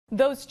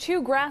Those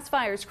two grass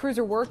fires crews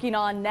are working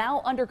on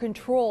now under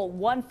control.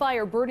 One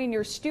fire burning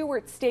near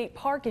Stewart State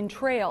Park and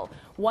Trail.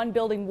 One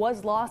building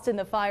was lost in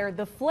the fire.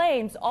 The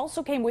flames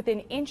also came within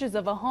inches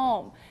of a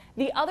home.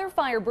 The other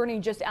fire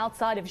burning just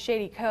outside of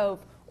Shady Cove.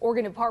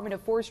 Oregon Department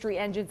of Forestry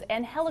engines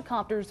and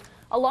helicopters,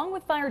 along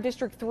with Fire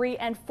District 3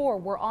 and 4,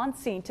 were on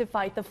scene to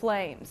fight the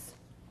flames.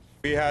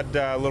 We had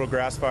a little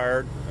grass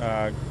fire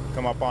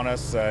come up on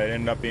us. It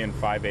ended up being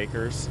 5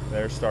 acres.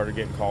 They started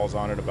getting calls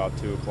on it about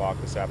 2 o'clock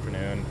this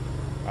afternoon.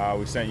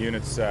 We sent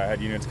units,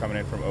 had units coming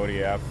in from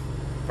ODF,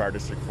 Fire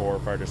District 4,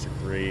 Fire District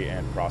 3,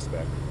 and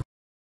Prospect.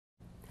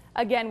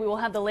 Again, we will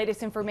have the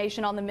latest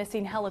information on the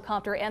missing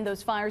helicopter and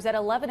those fires at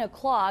 11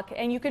 o'clock,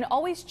 and you can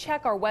always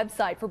check our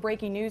website for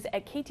breaking news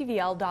at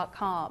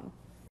KTVL.com.